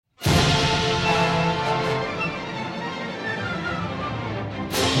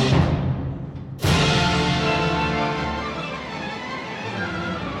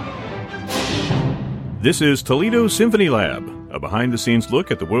This is Toledo Symphony Lab, a behind-the-scenes look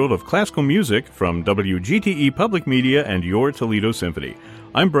at the world of classical music from WGTE Public Media and your Toledo Symphony.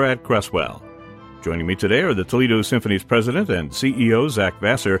 I'm Brad Cresswell. Joining me today are the Toledo Symphony's president and CEO, Zach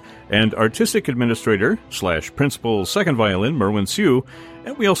Vassar, and artistic administrator / principal second violin, Merwin Siu.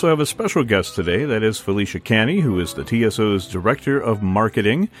 And we also have a special guest today, that is Felicia Canny, who is the TSO's Director of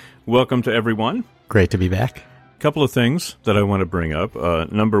Marketing. Welcome to everyone. Great to be back. Couple of things that I want to bring up.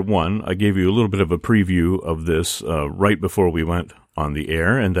 Number one, I gave you a little bit of a preview of this right before we went on the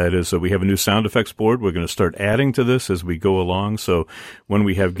air, and that is we have a new sound effects board. We're going to start adding to this as we go along. So when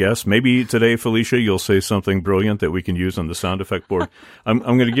we have guests, maybe today, Felicia, you'll say something brilliant that we can use on the sound effect board. I'm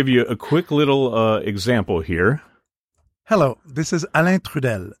going to give you a quick little example here. Hello, this is Alain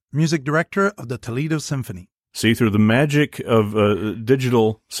Trudel, music director of the Toledo Symphony. See, through the magic of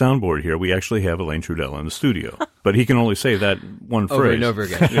digital soundboard here, we actually have Alain Trudel in the studio. But he can only say that one phrase. Over and over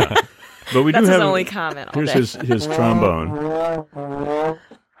again. Yeah. But we That's do his have only comment all here's day. his trombone.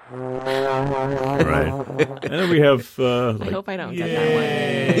 Right. And then we have... I hope I don't get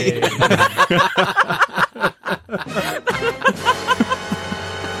that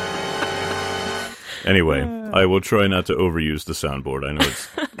one. Anyway, I will try not to overuse the soundboard. I know it's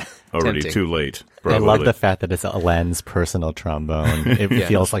already Tempting. too late. I love the fact that it's Alain's personal trombone. It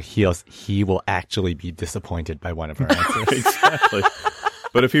feels like he will actually be disappointed by one of our answers. Exactly.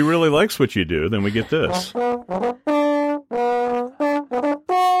 But if he really likes what you do, then we get this.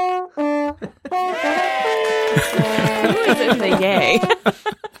 The yay.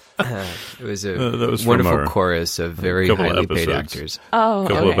 It was a that was wonderful chorus of very couple highly episodes. paid actors. Oh, A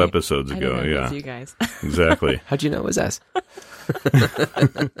couple okay. of episodes I ago, didn't know it was yeah. you guys. Exactly. How'd you know it was us?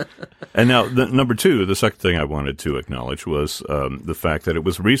 And now, number two, the second thing I wanted to acknowledge was the fact that it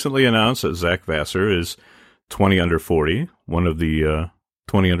was recently announced that Zach Vassar is 20 under 40, one of the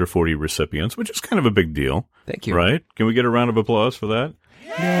 20 under 40 recipients, which is kind of a big deal. Thank you. Right? Can we get a round of applause for that?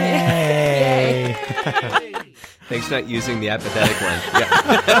 Yay! Thanks for not using the apathetic one.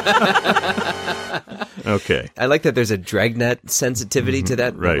 Yeah. Okay. I like that there's a dragnet sensitivity to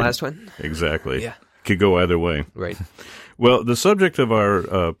that Right. last one. Exactly. Yeah. Could go either way. Right. Well, the subject of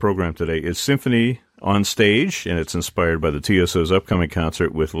our program today is Symphony on Stage, and it's inspired by the TSO's upcoming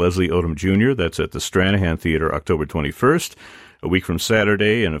concert with Leslie Odom Jr. That's at the Stranahan Theater, October 21st, a week from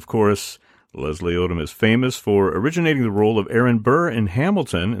Saturday. And, of course, Leslie Odom is famous for originating the role of Aaron Burr in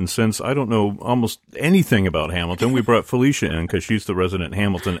Hamilton. And since I don't know almost anything about Hamilton, we brought Felicia in because she's the resident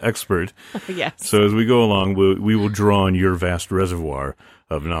Hamilton expert. Yes. So as we go along, we will draw on your vast reservoir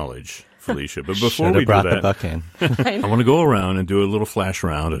of knowledge, Felicia. But before Should we have brought do the that, buck in. I want to go around and do a little flash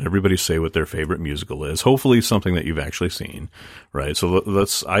round and everybody say what their favorite musical is. Hopefully something that you've actually seen, right? So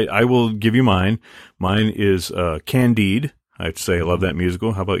I will give you mine. Mine is Candide. I'd say I love that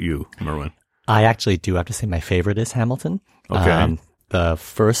musical. How about you, Merwin? I actually do have to say my favorite is Hamilton. Okay. The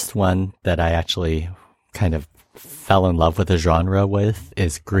first one that I actually kind of fell in love with the genre with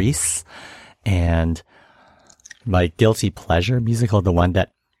is Grease. And my guilty pleasure musical, the one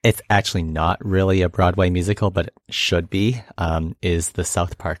that it's actually not really a Broadway musical, but it should be, is the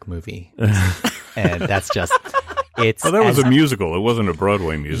South Park movie. And that's just, it's... Well, that was a musical. It wasn't a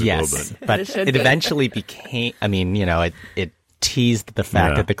Broadway musical. Yes, But but It should it be. eventually became, I mean, it teased the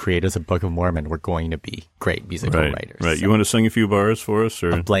fact Yeah. that the creators of Book of Mormon were going to be great musical writers. Right. So, You want to sing a few bars for us?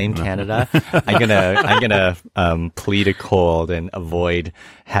 Or blame Canada. I'm gonna plead a cold and avoid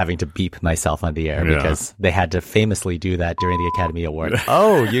having to beep myself on the air Yeah. because they had to famously do that during the Academy Award.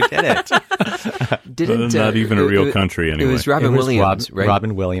 Oh, you did it. Didn't Not even a real it- country anyway. It was Robin It was Williams, right?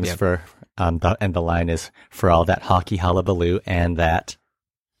 Robin Williams Yeah. for and the line is for all that hockey hullabaloo and that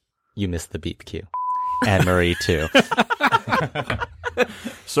you missed the beep cue. Anne Marie too.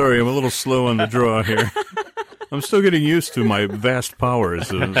 Sorry, I'm a little slow on the draw here. I'm still getting used to my vast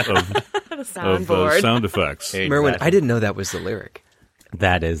powers of The soundboard. sound effects. Merwin, I didn't know that was the lyric.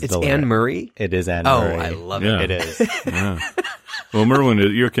 That is It's the Anne lyric. Murray? It is Anne Oh, Murray. I love Yeah. it. It is. Yeah. Well, Merwin,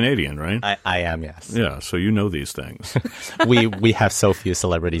 you're Canadian, right? I am, yes. Yeah, so you know these things. We have so few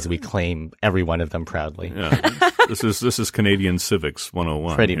celebrities. We claim every one of them proudly. Yeah. This is Canadian Civics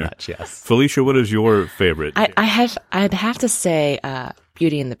 101. Pretty here. much, yes. Felicia, what is your favorite? I'd have to say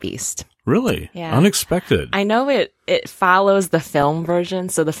Beauty and the Beast. Really? Yeah. Unexpected. I know it follows the film version,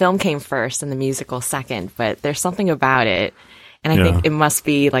 so the film came first and the musical second, but there's something about it. And I think it must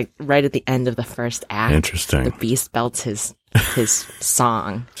be like right at the end of the first act. Interesting. The Beast belts his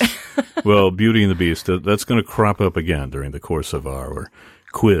song. Well, Beauty and the Beast, that's going to crop up again during the course of our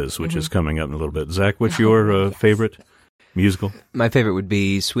quiz, which is coming up in a little bit. Zach, what's your favorite musical? My favorite would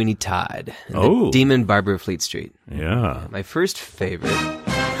be Sweeney Todd. Oh. The Demon Barber of Fleet Street. Yeah. My first favorite.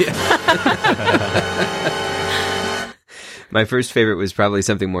 My first favorite was probably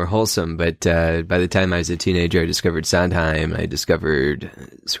something more wholesome, but by the time I was a teenager, I discovered Sondheim. I discovered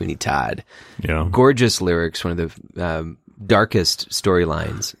Sweeney Todd. Yeah. Gorgeous lyrics, one of the darkest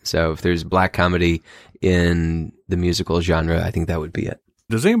storylines. So if there's black comedy in the musical genre, I think that would be it.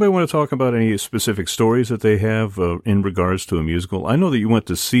 Does anybody want to talk about any specific stories that they have in regards to a musical? I know that you went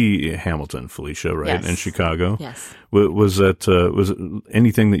to see Hamilton, Felicia, right, Yes. in Chicago. Yes. Was that was it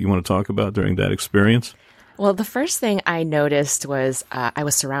anything that you want to talk about during that experience? Well, the first thing I noticed was I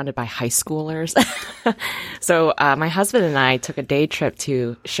was surrounded by high schoolers. So my husband and I took a day trip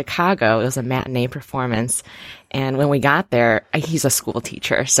to Chicago. It was a matinee performance. And when we got there, he's a school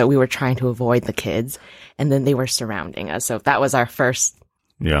teacher. So we were trying to avoid the kids. And then they were surrounding us. So that was our first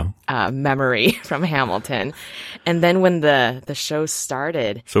memory from Hamilton. And then when the show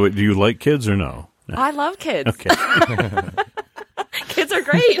started. So do you like kids or no? I love kids. Okay. Kids are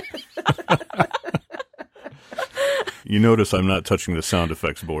great. You notice I'm not touching the sound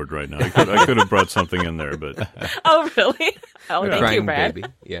effects board right now. I could have brought something in there, but Oh, really? Oh, thank you, Crying Brad. baby.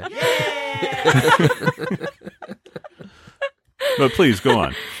 Yeah. but please go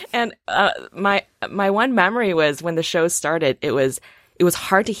on. And my one memory was when the show started. It was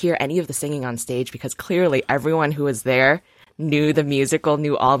hard to hear any of the singing on stage because clearly everyone who was there knew the musical,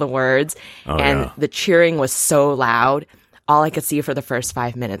 knew all the words, and the cheering was so loud. All I could see for the first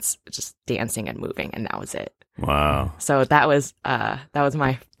 5 minutes was just dancing and moving, and that was it. Wow. So that was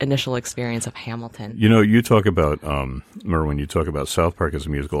my initial experience of Hamilton. You know, you talk about Merwin. You talk about South Park as a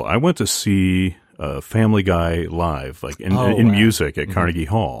musical. I went to see Family Guy live, like in music at Carnegie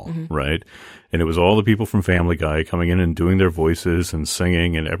Hall, right? And it was all the people from Family Guy coming in and doing their voices and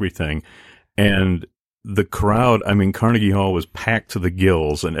singing and everything. And the crowd, I mean, Carnegie Hall was packed to the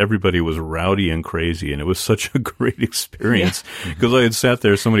gills and everybody was rowdy and crazy. And it was such a great experience because I had sat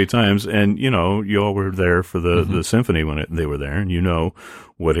there so many times and, you know, you all were there for the symphony when they were there. And you know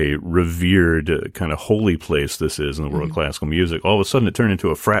what a revered kind of holy place this is in the world of classical music. All of a sudden it turned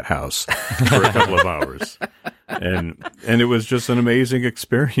into a frat house for a couple of hours. And it was just an amazing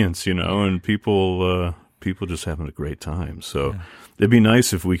experience, you know, and people just having a great time. So it'd be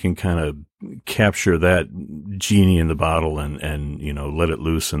nice if we can kind of capture that genie in the bottle and you know, let it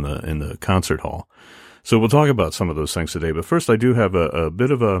loose in the concert hall. So we'll talk about some of those things today. But first I do have a bit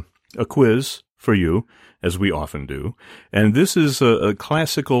of a quiz for you, as we often do. And this is a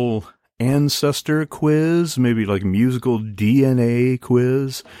classical ancestor quiz, maybe like musical DNA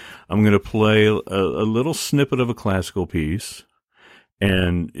quiz. I'm going to play a little snippet of a classical piece.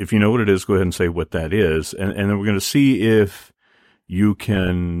 And if you know what it is, go ahead and say what that is. And then we're going to see if you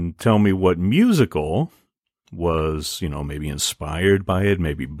can tell me what musical was, you know, maybe inspired by it,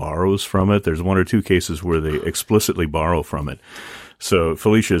 maybe borrows from it. There's one or two cases where they explicitly borrow from it. So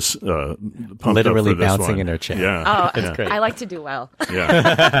Felicia's pumped literally up for this bouncing one. in her chair. Yeah. Oh, that's great. I like to do well.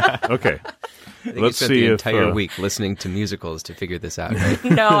 Yeah. Okay. I think Let's you spent see the if, entire week listening to musicals to figure this out, right?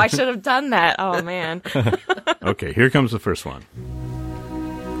 No, I should have done that. Oh, man. Okay, here comes the first one.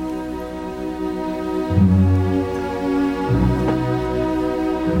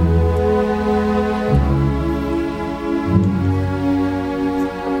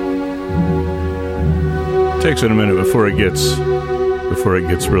 Takes it a minute before it gets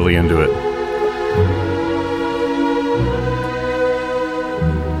really into it.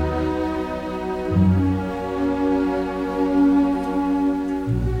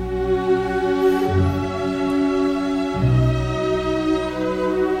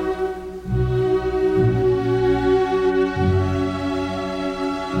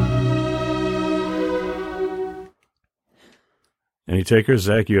 Any takers?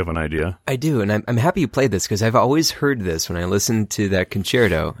 Zach, you have an idea? I do, and I'm happy you played this because I've always heard this when I listened to that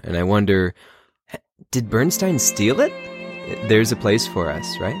concerto, and I wonder, did Bernstein steal it? There's a place for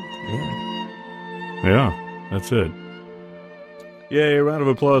us, right? Yeah. Yeah, that's it. Yay, a round of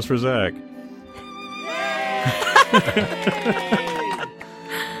applause for Zach.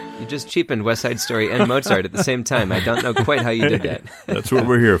 You just cheapened West Side Story and Mozart at the same time. I don't know quite how you did that. That's what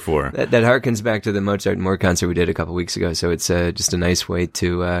we're here for. That harkens back to the Mozart and More concert we did a couple weeks ago, so it's just a nice way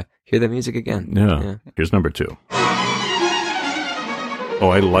to hear that music again. Yeah. Here's number 2. Oh,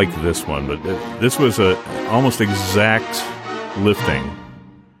 I like this one, but this was a almost exact lifting.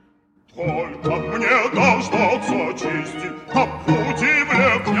 Только мне дождаться чести, а пути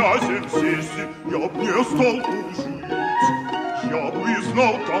мне князем сесть, я б не стал тут жить, я бы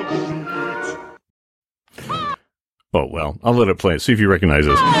знал, как жить. Oh, well, I'll let it play. See if you recognize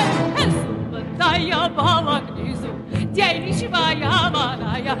this.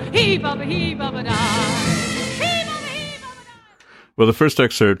 Well, the first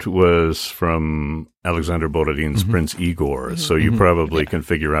excerpt was from Alexander Borodin's Prince Igor, so you probably can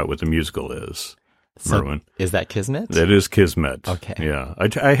figure out what the musical is. Merwin. Is that Kismet? That is Kismet. Okay. Yeah.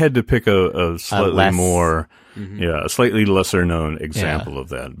 I had to pick a slightly more, a slightly lesser known example of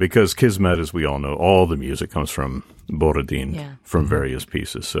that, because Kismet, as we all know, all the music comes from Borodin from various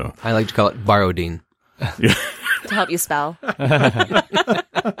pieces. So I like to call it Borodin. Yeah. To help you spell. Borodin.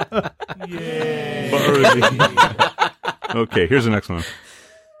 Okay, here's the next one.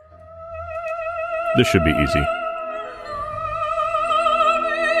 This should be easy.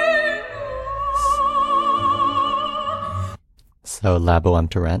 So, La Bohème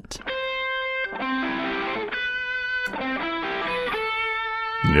Tarente.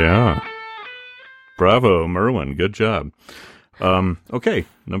 Yeah. Bravo, Merwin. Good job. Okay,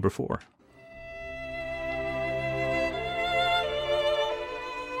 number 4.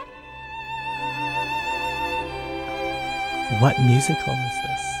 What musical is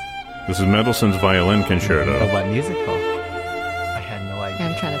this? This is Mendelssohn's Violin Concerto. But what musical? I had no idea.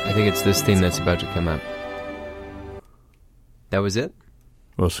 I'm trying to I think it's this theme that's about to come up. That was it?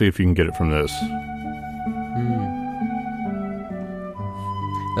 Well, see if you can get it from this.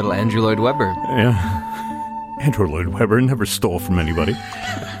 Little Andrew Lloyd Webber. Yeah. Andrew Lloyd Webber never stole from anybody.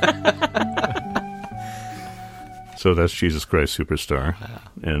 So that's Jesus Christ Superstar.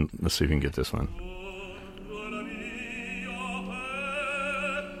 And let's see if you can get this one.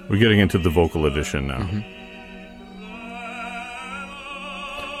 We're getting into the vocal edition now.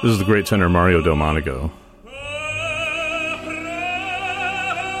 This is the great tenor Mario Delmonico.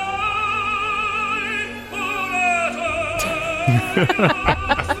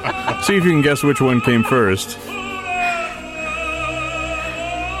 See if you can guess which one came first.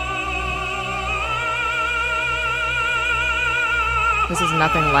 This is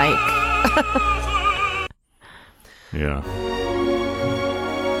nothing like. Yeah.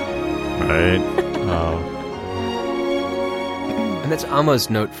 Right. And that's almost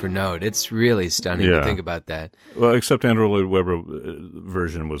note for note. It's really stunning to think about that. Well, except Andrew Lloyd Webber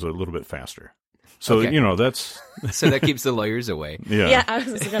version was a little bit faster. So, Okay. that's... So that keeps the lawyers away. Yeah, I was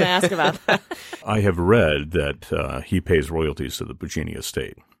going to ask about that. I have read that he pays royalties to the Puccini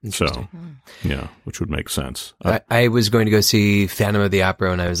estate. So, yeah, which would make sense. I was going to go see Phantom of the Opera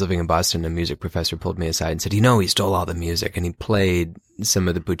when I was living in Boston. A music professor pulled me aside and said, he stole all the music, and he played some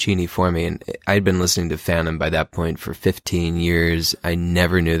of the Puccini for me. And I'd been listening to Phantom by that point for 15 years. I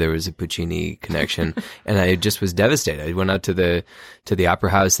never knew there was a Puccini connection, and I just was devastated. I went out to the opera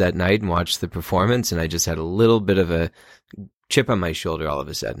house that night and watched the performance, and I just had a little bit of a chip on my shoulder all of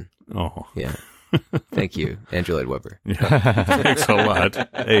a sudden. Oh. Yeah. Thank you, Andrew Lloyd Webber. Yeah. Thanks a lot,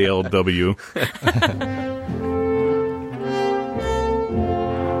 ALW.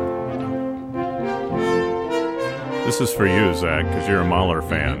 This is for you, Zach, because you're a Mahler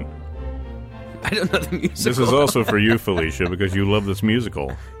fan. I don't know the musical. This is also for you, Felicia, because you love this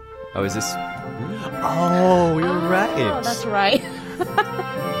musical. Oh, is this? Oh, you're right. Oh, that's right.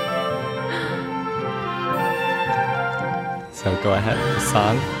 So go ahead. The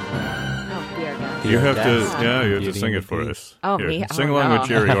song. Oh, dear God. You have Yes. to, you have to Beauty sing and it for the us. Oh, Here, me? Sing Oh, along no. with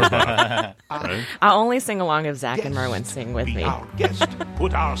Jerry Orbach. Right? I'll only sing along if Zach and Merwin sing with me. Our guest,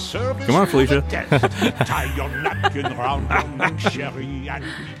 put our service Come on, Felicia. to the test. Tie your napkin round your neck, Sherry, and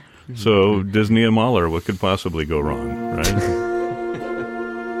So, Disney and Mahler, what could possibly go wrong, right?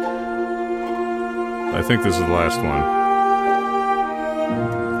 I think this is the last one.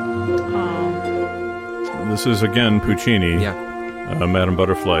 This is, again, Puccini. Yeah. Madame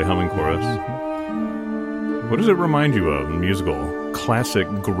Butterfly humming chorus. What does it remind you of? Musical. Classic,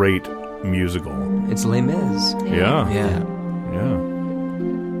 great musical. It's Les Mis. Yeah. Yeah.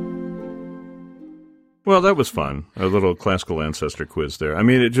 Well, that was fun. A little classical ancestor quiz there. I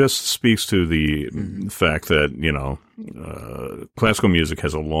mean, it just speaks to the fact that, classical music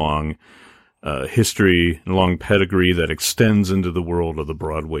has a long history, a long pedigree that extends into the world of the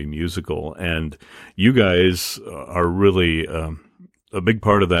Broadway musical. And you guys are really a big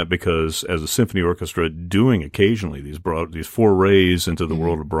part of that, because as a symphony orchestra doing occasionally these forays into the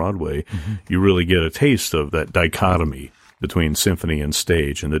world of Broadway, you really get a taste of that dichotomy between symphony and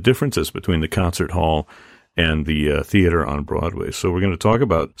stage and the differences between the concert hall and the theater on Broadway. So we're going to talk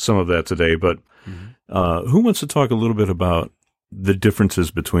about some of that today, but who wants to talk a little bit about the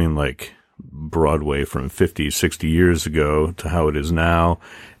differences between like Broadway from 50, 60 years ago to how it is now,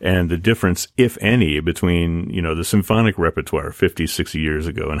 and the difference, if any, between, the symphonic repertoire 50, 60 years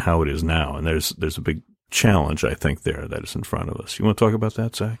ago and how it is now? And there's a big challenge, I think, there that is in front of us. You want to talk about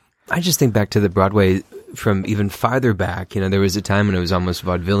that, Zach? I just think back to the Broadway from even farther back. There was a time when it was almost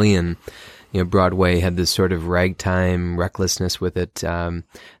vaudevillian. Broadway had this sort of ragtime recklessness with it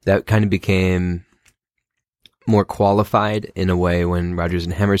that kind of became more qualified in a way when Rodgers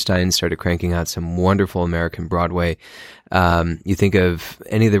and Hammerstein started cranking out some wonderful American Broadway. You think of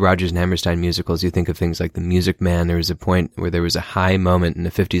any of the Rodgers and Hammerstein musicals, you think of things like The Music Man. There was a point where there was a high moment in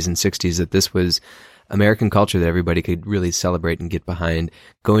the 50s and 60s that this was American culture that everybody could really celebrate and get behind.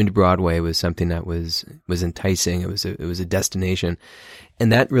 Going to Broadway was something that was enticing. It was a destination.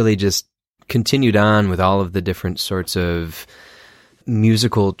 And that really just continued on with all of the different sorts of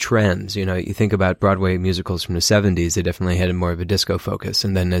musical trends. You think about Broadway musicals from the 70s, they definitely had more of a disco focus.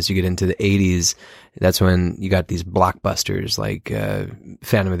 And then as you get into the 80s, that's when you got these blockbusters like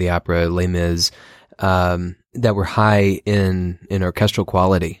Phantom of the Opera, Les Mis, that were high in orchestral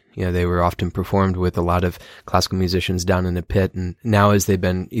quality. They were often performed with a lot of classical musicians down in the pit. And now as they've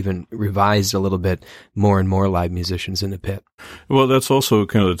been even revised a little bit, more and more live musicians in the pit. Well, that's also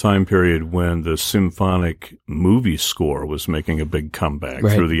kind of the time period when the symphonic movie score was making a big comeback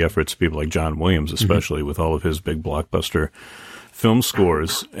through the efforts of people like John Williams, especially with all of his big blockbuster film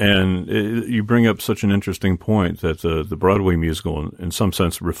scores. And you bring up such an interesting point that the Broadway musical, in some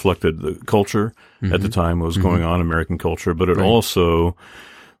sense, reflected the culture at the time, what was going on, American culture, but it also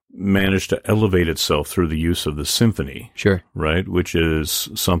managed to elevate itself through the use of the symphony. Sure. Right? Which is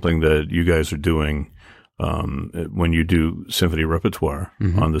something that you guys are doing when you do symphony repertoire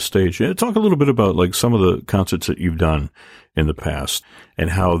on the stage. Talk a little bit about like some of the concerts that you've done in the past and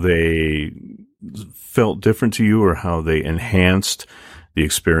how they felt different to you or how they enhanced the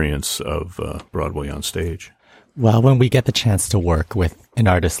experience of Broadway on stage. Well, when we get the chance to work with an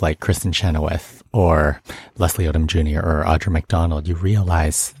artist like Kristen Chenoweth or Leslie Odom Jr. or Audra McDonald, you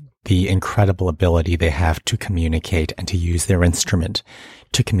realize the incredible ability they have to communicate and to use their instrument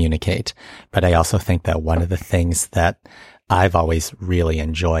to communicate. But I also think that one of the things that I've always really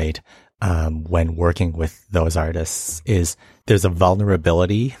enjoyed when working with those artists is there's a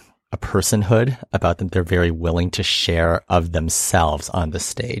vulnerability, a personhood about them. They're very willing to share of themselves on the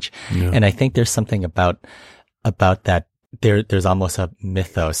stage. Yeah. And I think there's something about that. There's almost a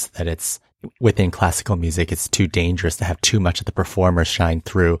mythos that it's within classical music, it's too dangerous to have too much of the performer shine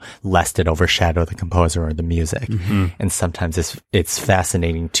through, lest it overshadow the composer or the music. And sometimes it's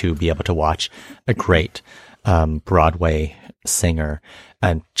fascinating to be able to watch a great Broadway singer,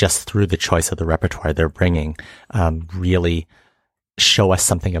 and just through the choice of the repertoire they're bringing, really show us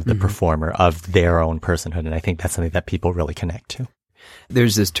something of the performer, of their own personhood. And I think that's something that people really connect to.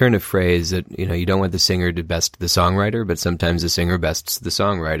 There's this turn of phrase that, you don't want the singer to best the songwriter, but sometimes the singer bests the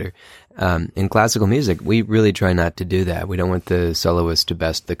songwriter. In classical music, we really try not to do that. We don't want the soloist to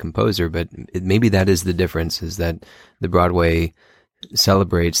best the composer, but maybe that is the difference, is that the Broadway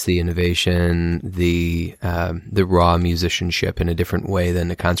celebrates the innovation, the raw musicianship in a different way than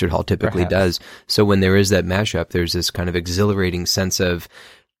the concert hall typically does. So when there is that mashup, there's this kind of exhilarating sense of,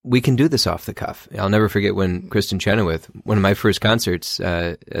 we can do this off the cuff. I'll never forget when Kristen Chenoweth, one of my first concerts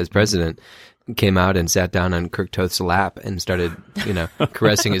as president, came out and sat down on Kirk Toth's lap and started,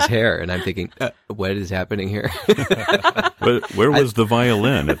 caressing his hair. And I'm thinking, what is happening here? But where was the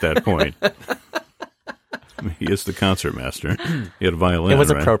violin at that point? He is the concert master. He had a violin. It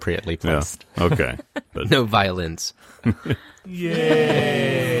was right? Appropriately placed. Yeah. Okay. But no violins.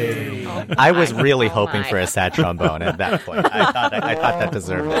 Yay! I was really hoping for a sad trombone at that point. I thought that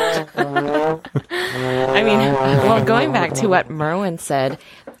deserved it. I mean, well, going back to what Merwin said,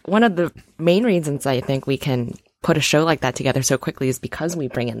 one of the main reasons I think we can put a show like that together so quickly is because we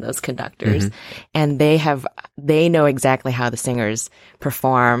bring in those conductors, and they know exactly how the singers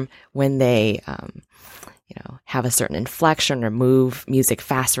perform when they have a certain inflection or move music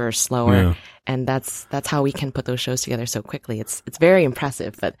faster or slower. Yeah. And that's how we can put those shows together so quickly. It's very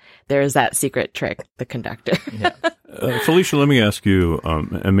impressive, but there is that secret trick, the conductor. Yeah. Felicia, let me ask you,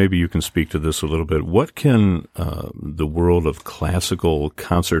 and maybe you can speak to this a little bit. What can the world of classical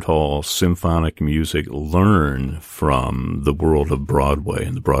concert hall symphonic music learn from the world of Broadway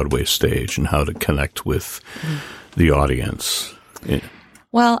and the Broadway stage, and how to connect with the audience? Yeah.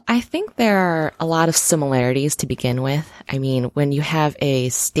 Well, I think there are a lot of similarities to begin with. I mean, when you have a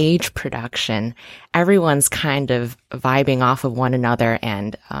stage production, everyone's kind of vibing off of one another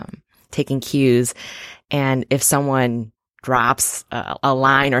and taking cues. And if someone drops a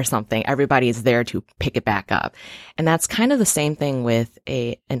line or something, everybody's there to pick it back up. And that's kind of the same thing with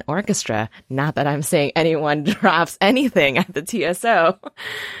an orchestra. Not that I'm saying anyone drops anything at the TSO,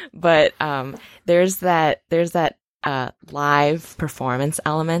 but there's that live performance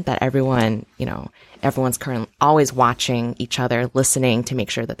element that everyone, everyone's always watching each other, listening to make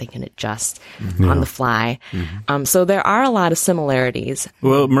sure that they can adjust on the fly. So there are a lot of similarities.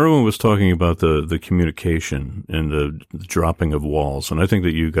 Well, Merwin was talking about the communication and the dropping of walls, and I think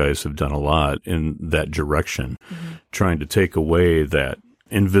that you guys have done a lot in that direction, trying to take away that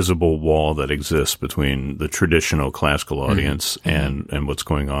invisible wall that exists between the traditional classical audience and what's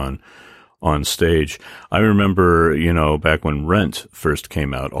going on stage. I remember, back when Rent first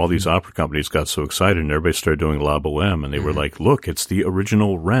came out, all these opera companies got so excited and everybody started doing La Boheme, and they were like, look, it's the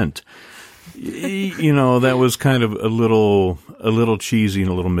original Rent. That was kind of a little cheesy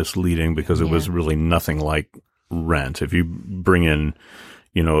and a little misleading because it was really nothing like Rent. If you bring in,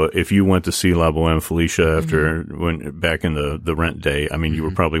 if you went to see La Boheme Felicia after back in the Rent day, I mean, you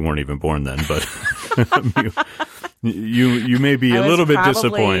probably weren't even born then, but you may be a little bit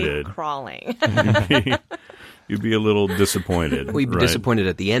disappointed. Crawling. You'd be a little disappointed. We'd be disappointed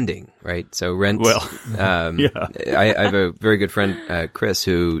at the ending, right? So Rent. Well, I have a very good friend, Chris,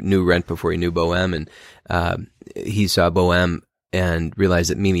 who knew Rent before he knew Boheme, and he saw Boheme and realized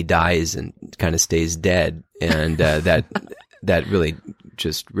that Mimi dies and kind of stays dead, and that really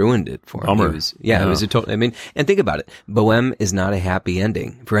just ruined it for him. It was a total. I mean, and think about it. Boheme is not a happy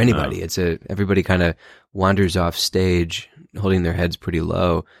ending for anybody. No. It's everybody kind of wanders off stage, holding their heads pretty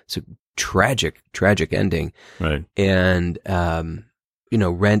low. It's a tragic ending. Right. And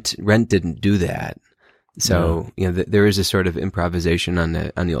Rent didn't do that. So there is a sort of improvisation on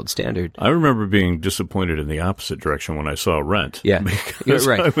the old standard. I remember being disappointed in the opposite direction when I saw Rent. Yeah, because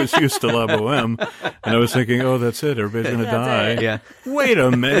I was used to La Boheme, and I was thinking, "Oh, that's it. Everybody's going to die." Yeah. Wait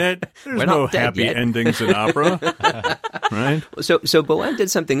a minute. There's no happy endings in opera, right? So Boheme did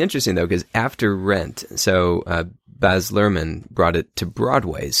something interesting though, because after Rent, Baz Luhrmann brought it to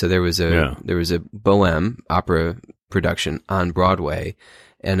Broadway. So there was a Boheme opera production on Broadway.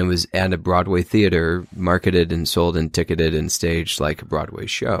 And it was at a Broadway theater, marketed and sold and ticketed and staged like a Broadway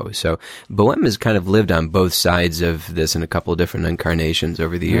show. So Boheme has kind of lived on both sides of this in a couple of different incarnations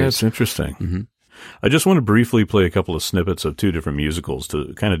over the years. Yeah, it's interesting. I just want to briefly play a couple of snippets of two different musicals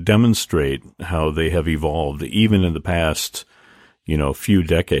to kind of demonstrate how they have evolved, even in the past, few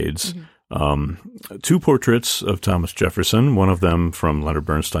decades. Two portraits of Thomas Jefferson, one of them from Leonard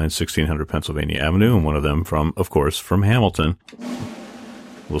Bernstein's 1600 Pennsylvania Avenue, and one of them from Hamilton.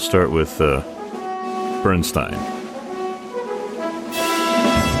 We'll start with Bernstein.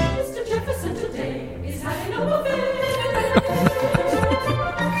 Mr. Jefferson today is having a buffet.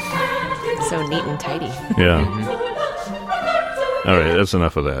 So neat and tidy. Yeah. All right, that's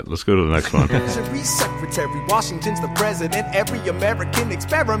enough of that. Let's go to the next one. Treasury Secretary, Washington's the president. Every American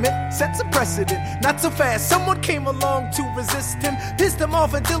experiment sets a precedent. Not so fast, someone came along to resist him. Pissed him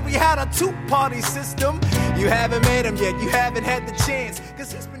off until we had a two-party system. You haven't met him yet, you haven't had the chance.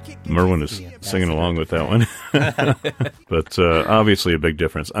 Merwin is singing along with that one. But obviously a big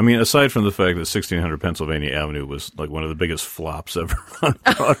difference. I mean, aside from the fact that 1600 Pennsylvania Avenue was like one of the biggest flops ever on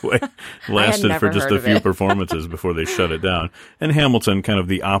Broadway, lasted for just a few performances before they shut it down. And Hamilton, kind of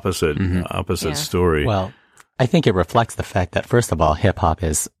the opposite story. Well, I think it reflects the fact that, first of all, hip hop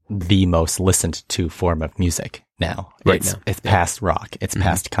is the most listened to form of music now. It's past rock. It's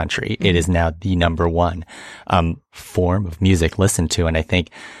past country. It is now the number one form of music listened to. And I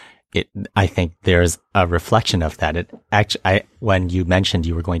think there's a reflection of that. When you mentioned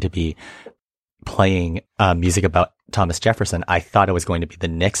you were going to be playing music about Thomas Jefferson, I thought it was going to be the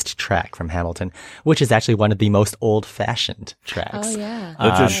next track from Hamilton, which is actually one of the most old-fashioned tracks. Oh, yeah.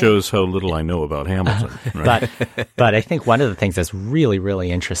 That just shows how little I know about Hamilton. Right? But I think one of the things that's really,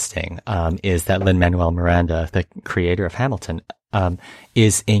 really interesting is that Lin-Manuel Miranda, the creator of Hamilton,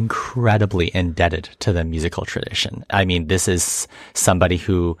 is incredibly indebted to the musical tradition. I mean, this is somebody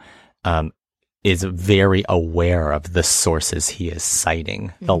who is very aware of the sources he is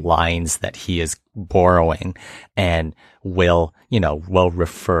citing, the lines that he is borrowing, and will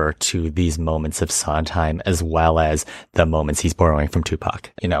refer to these moments of Sondheim as well as the moments he's borrowing from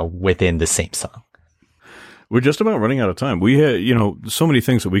Tupac, within the same song. We're just about running out of time. We had, so many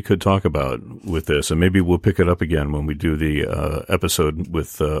things that we could talk about with this, and maybe we'll pick it up again when we do the episode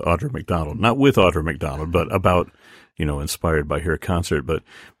with Audra McDonald. Not with Audra McDonald, but about, inspired by her concert. But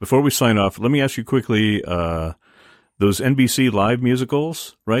before we sign off, let me ask you quickly, those NBC live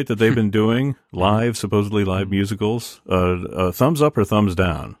musicals, right, that they've been doing, supposedly live musicals, thumbs up or thumbs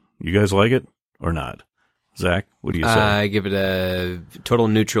down? You guys like it or not? Zach, what do you say? I give it a total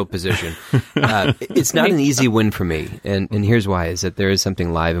neutral position. It's not an easy win for me, and here's why: is that there is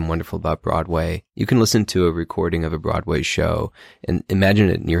something live and wonderful about Broadway. You can listen to a recording of a Broadway show and imagine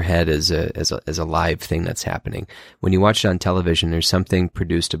it in your head as a live thing that's happening. When you watch it on television, there's something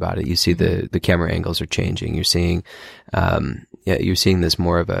produced about it. You see the camera angles are changing. You're seeing this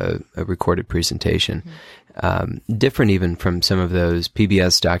more of a recorded presentation. Different even from some of those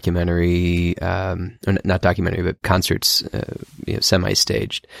PBS documentary, or not documentary, but concerts,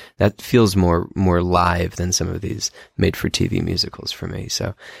 semi-staged. That feels more live than some of these made-for-TV musicals for me.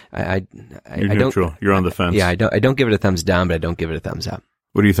 So I You're neutral. You're on the fence. Yeah, I don't give it a thumbs down, but I don't give it a thumbs up.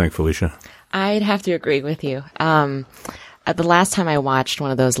 What do you think, Felicia? I'd have to agree with you. The last time I watched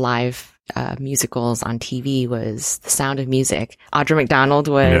one of those live musicals on TV was The Sound of Music. Audra McDonald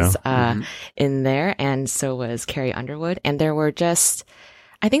was in there, and so was Carrie Underwood. And there were I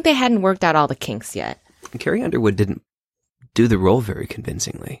think they hadn't worked out all the kinks yet. Carrie Underwood didn't do the role very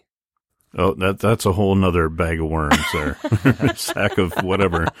convincingly. Oh, that's a whole nother bag of worms there. Sack of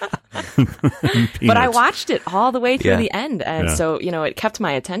whatever. But I watched it all the way through the end. And so, it kept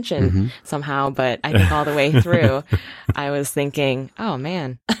my attention somehow. But I think all the way through, I was thinking, oh,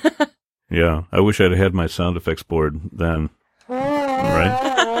 man. Yeah, I wish I'd had my sound effects board then.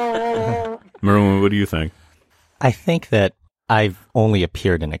 Right? Merwin, what do you think? I think that I've only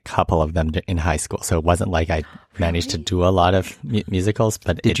appeared in a couple of them in high school, so it wasn't like I managed to do a lot of musicals.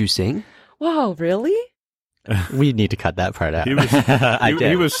 But did you sing? Whoa, really? We need to cut that part out.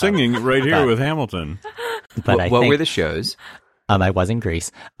 He was singing right here with Hamilton. But what were the shows? I was in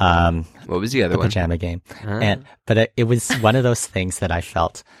Grease. What was the other one? Pajama Game. But it was one of those things that I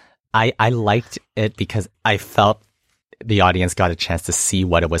felt I liked it because I felt the audience got a chance to see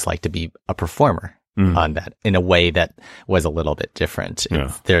what it was like to be a performer on that in a way that was a little bit different.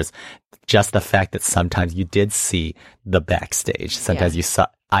 Yeah. There's just the fact that sometimes you did see the backstage. Sometimes you saw.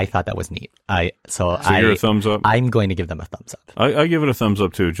 I thought that was neat. So you're a thumbs up? I'm going to give them a thumbs up. I give it a thumbs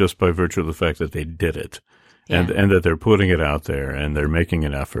up too, just by virtue of the fact that they did it. And that they're putting it out there and they're making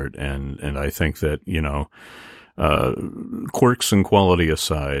an effort. And I think that, quirks and quality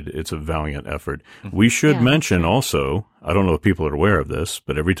aside, it's a valiant effort. We should mention also, I don't know if people are aware of this,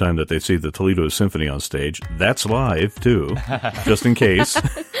 but every time that they see the Toledo Symphony on stage, that's live too, just in case.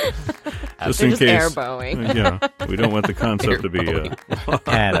 Just in case. Airboing. Yeah, we don't want the concept to be.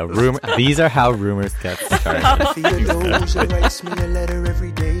 And a rumor. These are how rumors get started. Theodosia writes me a letter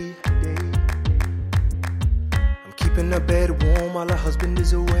every day. I'm keeping her bed warm while her husband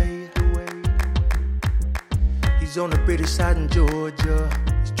is away. He's on the British side in Georgia.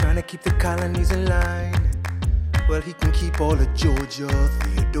 He's trying to keep the colonies in line. Well, he can keep all of Georgia.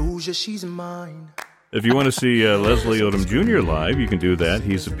 Theodosia, she's mine. If you want to see Leslie Odom Jr. live, you can do that.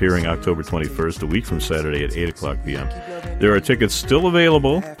 He's appearing October 21st, a week from Saturday at 8 o'clock p.m. There are tickets still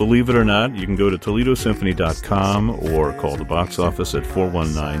available, believe it or not. You can go to ToledoSymphony.com or call the box office at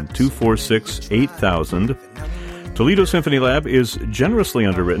 419-246-8000. Toledo Symphony Lab is generously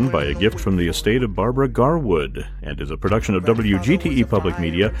underwritten by a gift from the estate of Barbara Garwood and is a production of WGTE Public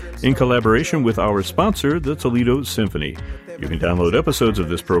Media in collaboration with our sponsor, the Toledo Symphony. You can download episodes of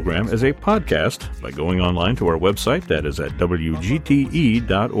this program as a podcast by going online to our website, that is at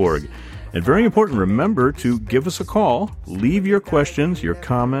WGTE.org. And very important, remember to give us a call. Leave your questions, your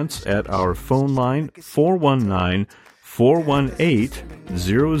comments at our phone line,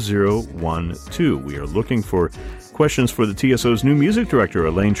 419-418-0012. We are looking for questions for the TSO's new music director,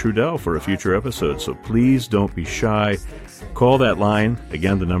 Elaine Trudell, for a future episode, so please don't be shy. Call that line.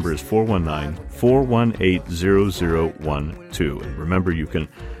 Again, the number is 419-418-0012. And remember, you can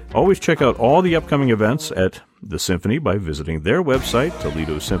always check out all the upcoming events at the Symphony by visiting their website,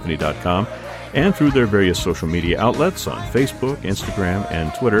 ToledoSymphony.com, and through their various social media outlets on Facebook, Instagram,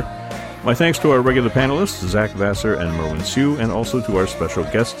 and Twitter. My thanks to our regular panelists, Zach Vassar and Merwin Siu, and also to our special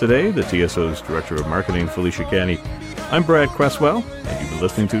guest today, the TSO's Director of Marketing, Felicia Canny. I'm Brad Cresswell, and you've been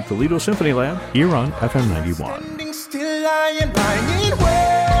listening to Toledo Symphony Lab here on FM 91. Still lying, lying,